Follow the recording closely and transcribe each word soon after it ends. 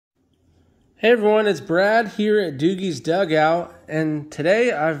Hey everyone, it's Brad here at Doogie's Dugout, and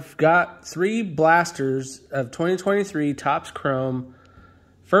today I've got 3 blasters of 2023 Topps Chrome.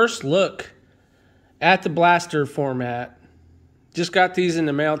 First look at the blaster format. Just got these in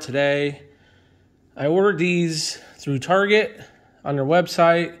the mail today. I ordered these through Target on their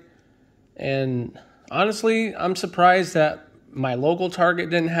website, and honestly, I'm surprised that my local Target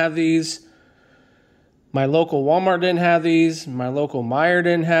didn't have these. My local Walmart didn't have these. My local Meijer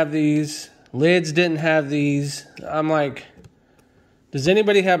didn't have these. Lids didn't have these. I'm like, does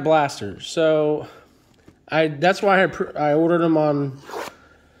anybody have blasters? So that's why I ordered them on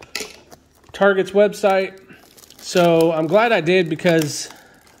Target's website. So I'm glad I did because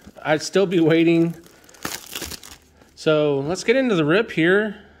I'd still be waiting. So let's get into the rip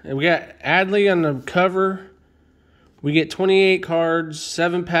here. And we got Adley on the cover. We get 28 cards,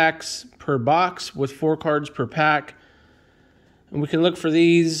 7 packs per box with 4 cards per pack. And we can look for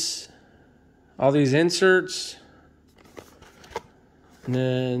these. All these inserts. And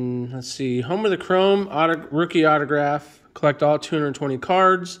then, let's see, Home of the Chrome, rookie autograph. Collect all 220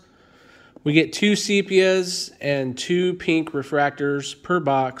 cards. We get 2 sepias and 2 pink refractors per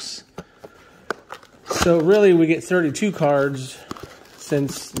box. So really, we get 32 cards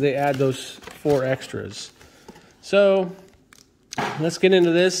since they add those 4 extras. So, let's get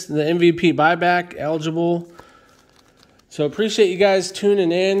into this. The MVP buyback eligible. So appreciate you guys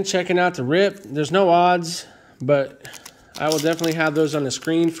tuning in, checking out the rip. There's no odds, but I will definitely have those on the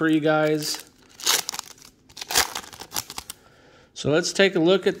screen for you guys. So let's take a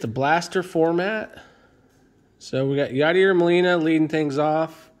look at the blaster format. So we got Yadier Molina leading things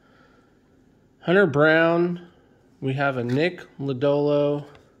off. Hunter Brown. We have a Nick Lodolo.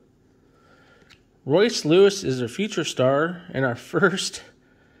 Royce Lewis is our future star, and our first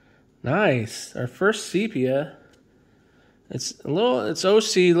sepia. It's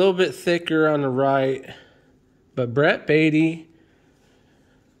OC, a little bit thicker on the right. But Brett Baty,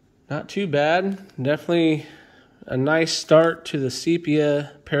 not too bad. Definitely a nice start to the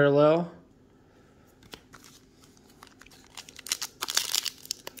sepia parallel.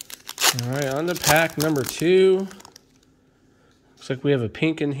 All right, on to pack number 2. Looks like we have a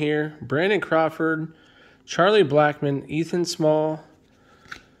pink in here. Brandon Crawford, Charlie Blackmon, Ethan Small.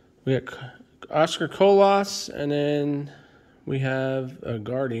 We got Oscar Colas, and then we have a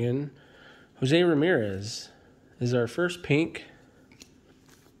Guardian. Jose Ramirez is our first pink.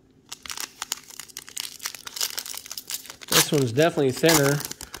 This one's definitely thinner.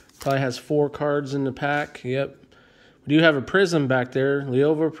 Probably has 4 cards in the pack. Yep. We do have a prism back there.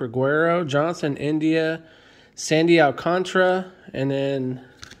 Liover Peguero, Jonathan India, Sandy Alcantara, and then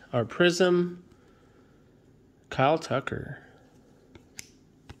our prism, Kyle Tucker.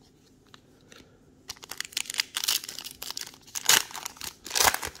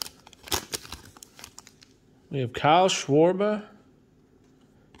 We have Kyle Schwarber,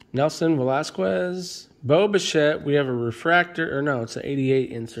 Nelson Velasquez, Bo Bichette. We have a refractor, or no, it's an 88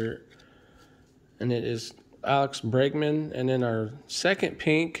 insert. And it is Alex Bregman. And then our second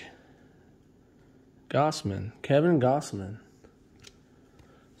pink, Gossman, Kevin Gossman.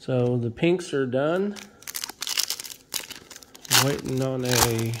 So the pinks are done. Waiting on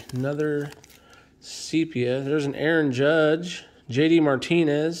another sepia. There's an Aaron Judge, JD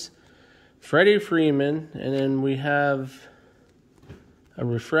Martinez, Freddie Freeman, and then we have a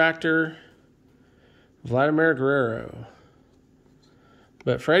refractor, Vladimir Guerrero.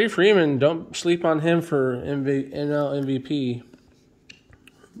 But Freddie Freeman, don't sleep on him for NL MVP.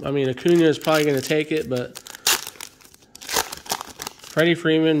 I mean, Acuna is probably going to take it, but Freddie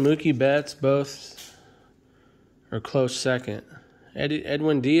Freeman, Mookie Betts, both are close second.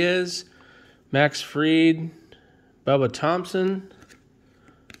 Edwin Diaz, Max Fried, Bubba Thompson.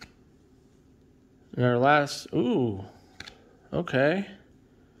 And our last, okay.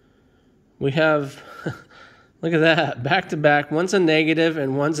 We have, look at that, back-to-back. One's a negative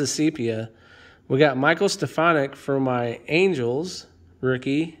and one's a sepia. We got Michael Stefanik for my Angels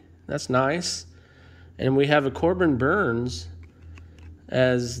rookie. That's nice. And we have a Corbin Burns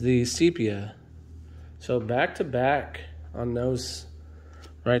as the sepia. So back-to-back on those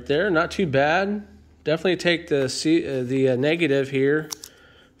right there. Not too bad. Definitely take the negative here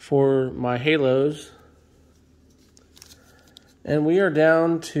for my Halos. And we are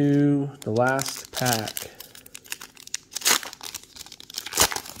down to the last pack.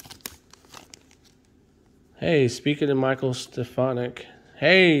 Hey, speaking of Michael Stefanik.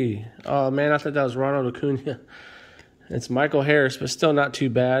 Hey, oh man, I thought that was Ronald Acuna. It's Michael Harris, but still not too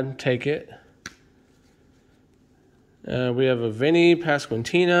bad. Take it. We have a Vinny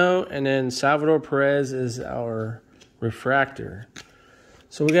Pasquantino, and then Salvador Perez is our refractor.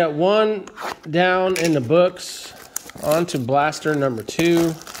 So we got one down in the books. On to blaster number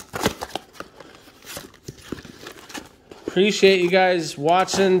 2. Appreciate you guys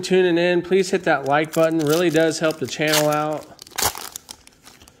watching, tuning in. Please hit that like button. Really does help the channel out.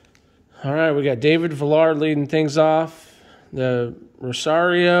 All right, we got David Villar leading things off. The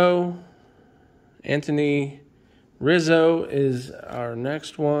Rosario, Anthony Rizzo is our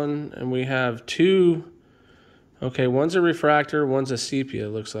next one. And we have 2. Okay, one's a refractor, one's a sepia,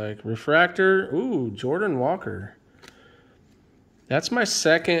 looks like. Refractor, ooh, Jordan Walker. That's my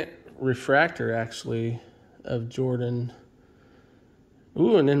second refractor, actually, of Jordan.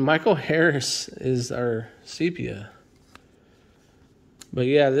 Ooh, and then Michael Harris is our sepia. But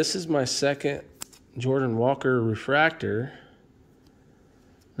yeah, this is my second Jordan Walker refractor.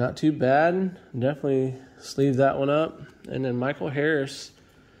 Not too bad. Definitely sleeve that one up. And then Michael Harris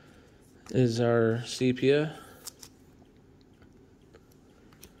is our sepia.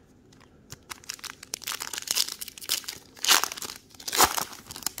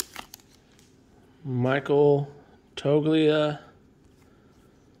 Michael Toglia,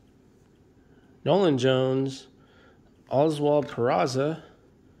 Nolan Jones, Oswald Peraza,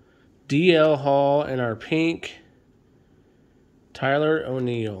 DL Hall, and our pink, Tyler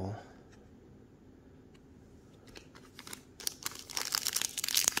O'Neill.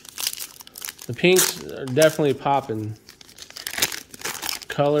 The pinks are definitely popping.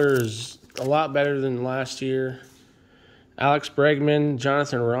 Color is a lot better than last year. Alex Bregman,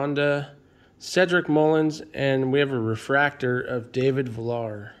 Jonathan Ronda, Cedric Mullins, and we have a refractor of David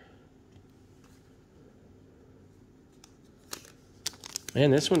Villar.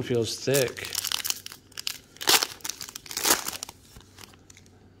 Man, this one feels thick.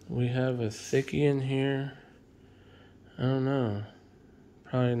 We have a thickie in here. I don't know.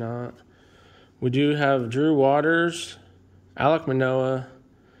 Probably not. We do have Drew Waters, Alek Manoah.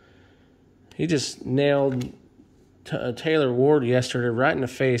 He just nailed Taylor Ward yesterday right in the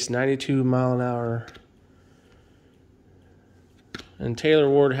face, 92 mile an hour. And Taylor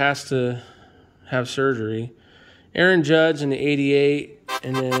Ward has to have surgery. Aaron Judge in the 88,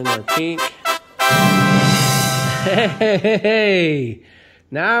 and then our pink. Hey,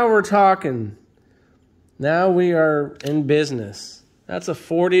 now we're talking. Now we are in business. That's a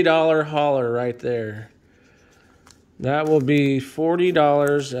 $40 hauler right there. That will be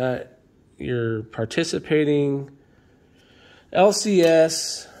 $40 at your participating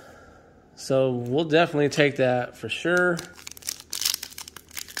LCS. So we'll definitely take that for sure.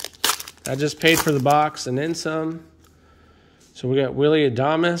 I just paid for the box and then some. So we got Willie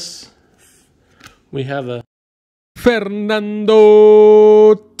Adames. We have a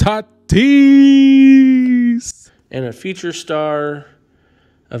Fernando Tatis. And a feature star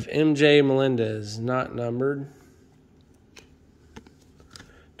of MJ Melendez, not numbered.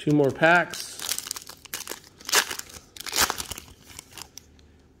 2 more packs.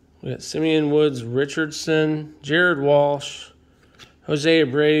 We got Simeon Woods Richardson, Jared Walsh, Jose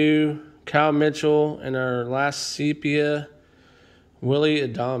Abreu, Kyle Mitchell, and our last sepia, Willie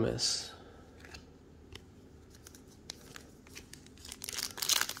Adames.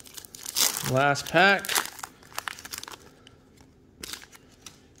 Last pack.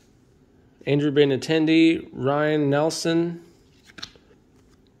 Andrew Benintendi, Ryan Nelson,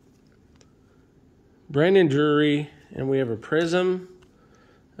 Brandon Drury, and we have a prism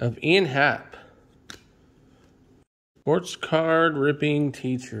of Ian Happ. Sports card ripping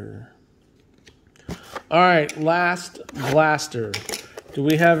teacher. All right, last blaster. Do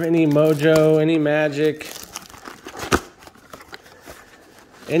we have any mojo, any magic,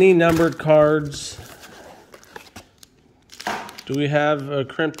 any numbered cards? Do we have a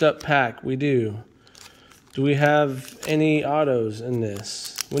crimped up pack? We do. Do we have any autos in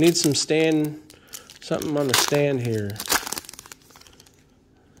this? We need some something on the stand here.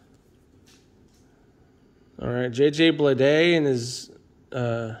 All right, JJ Bleday in his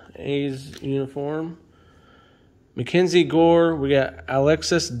A's uniform. Mackenzie Gore. We got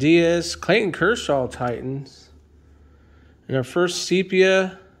Alexis Diaz. Clayton Kershaw, Titans. And our first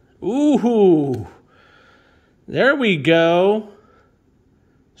sepia. Ooh. There we go.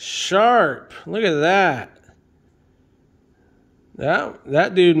 Sharp. Look at that.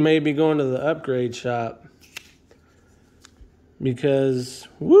 That dude may be going to the upgrade shop. Because,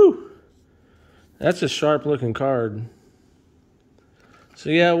 woo. That's a sharp looking card. So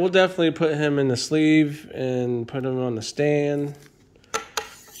yeah, we'll definitely put him in the sleeve and put him on the stand.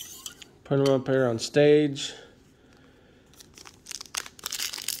 Put him up here on stage.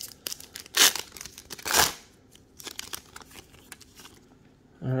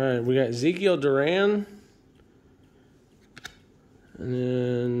 All right, we got Ezekiel Duran. And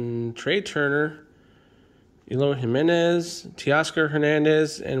then Trey Turner, Eloy Jimenez, Teoscar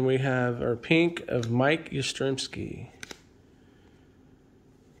Hernandez, and we have our pink of Mike Yastrzemski.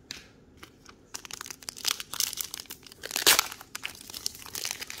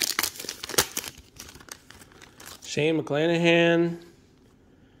 Shane McClanahan,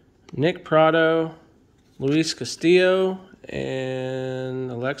 Nick Prado, Luis Castillo,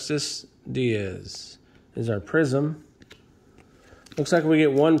 and Alexis Diaz is our prism. Looks like we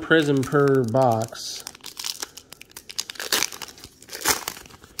get one prism per box.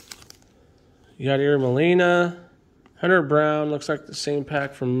 Yadier Molina, Hunter Brown, looks like the same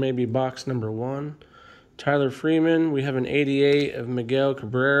pack from maybe box number 1. Tyler Freeman, we have an 88 of Miguel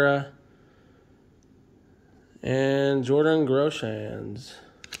Cabrera. And Jordan Groshans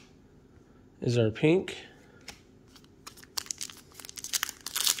is our pink.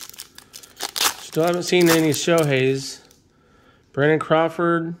 Still haven't seen any Shoheis. Brandon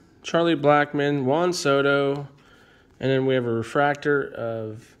Crawford, Charlie Blackmon, Juan Soto, and then we have a refractor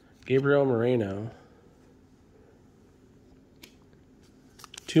of Gabriel Moreno.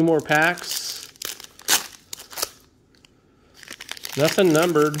 2 more packs. Nothing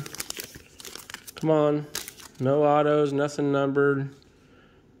numbered. Come on. No autos, nothing numbered.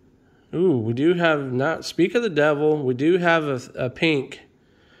 Ooh, we do have, not speak of the devil, we do have a pink,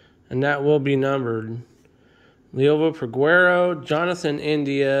 and that will be numbered. Liovo Peguero, Jonathan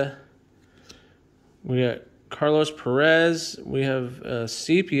India. We got Carlos Perez. We have a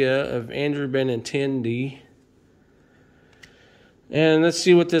sepia of Andrew Benintendi. And let's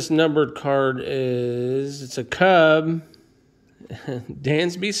see what this numbered card is. It's a Cub.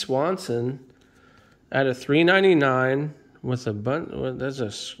 Dansby Swanson at a $3.99 with a bunch. There's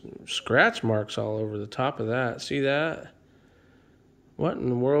a scratch marks all over the top of that. See that? What in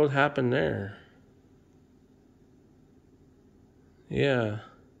the world happened there? Yeah.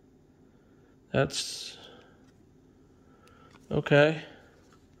 That's okay.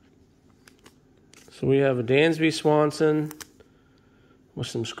 So we have a Dansby Swanson with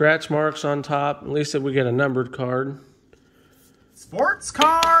some scratch marks on top. At least if we get a numbered card. Sports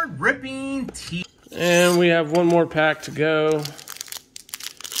card ripping tea. And we have one more pack to go.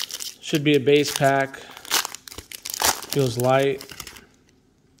 Should be a base pack. Feels light.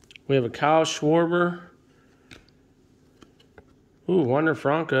 We have a Kyle Schwarber. Ooh, Wander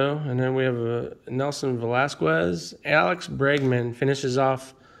Franco. And then we have a Nelson Velasquez. Alex Bregman finishes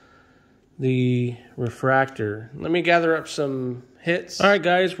off the refractor. Let me gather up some hits. All right,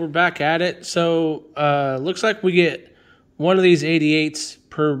 guys, we're back at it. So, looks like we get one of these 88s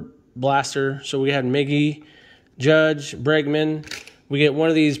per blaster. So we had Miggy, Judge, Bregman. We get one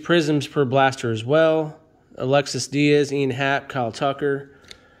of these prisms per blaster as well. Alexis Diaz, Ian Happ, Kyle Tucker.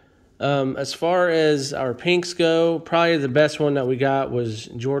 As far as our pinks go, probably the best one that we got was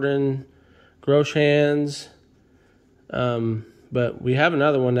Jordan Groshans. But we have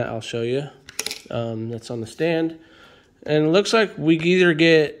another one that I'll show you that's on the stand. And it looks like we either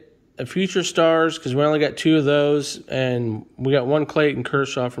get a Future Stars, because we only got 2 of those, and we got one Clayton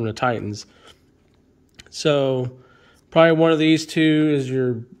Kershaw from the Titans. So probably one of these 2 is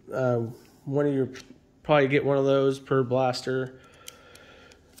your probably get one of those per blaster.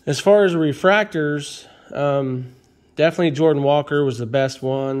 As far as refractors, definitely Jordan Walker was the best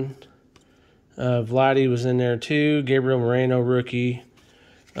one. Vladdy was in there too. Gabriel Moreno, rookie.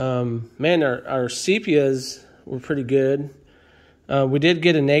 Man, our sepias were pretty good. We did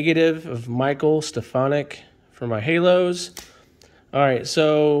get a negative of Michael Stefanik for my Halos. All right,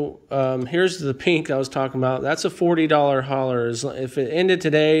 so here's the pink I was talking about. That's a $40 hauler. If it ended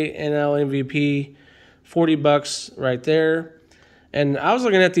today, NL MVP, $40 right there. And I was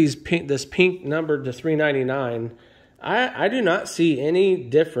looking at this pink numbered to $3.99. I do not see any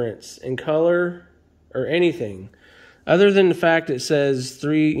difference in color or anything, other than the fact it says out of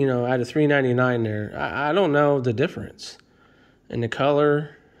 $3.99 there. I don't know the difference in the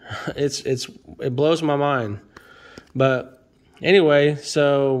color. It blows my mind. But anyway,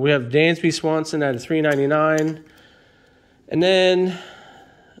 so we have Dansby Swanson at a $3.99, and then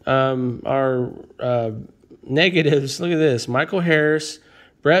our negatives. Look at this: Michael Harris,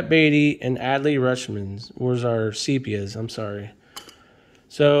 Brett Beatty, and Adley Rutschman was our sepias. I'm sorry.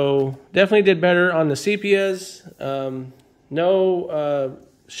 So definitely did better on the sepias. No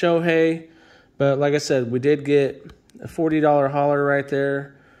Shohei, but like I said, we did get a $40 hauler right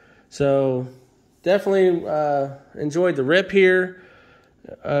there. So definitely enjoyed the rip here.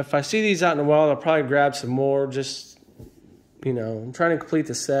 If I see these out in the wild, I'll probably grab some more. Just, I'm trying to complete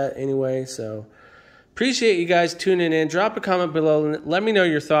the set anyway. So appreciate you guys tuning in. Drop a comment below and let me know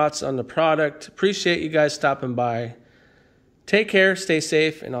your thoughts on the product. Appreciate you guys stopping by. Take care, stay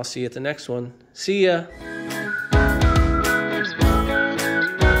safe, and I'll see you at the next one. See ya.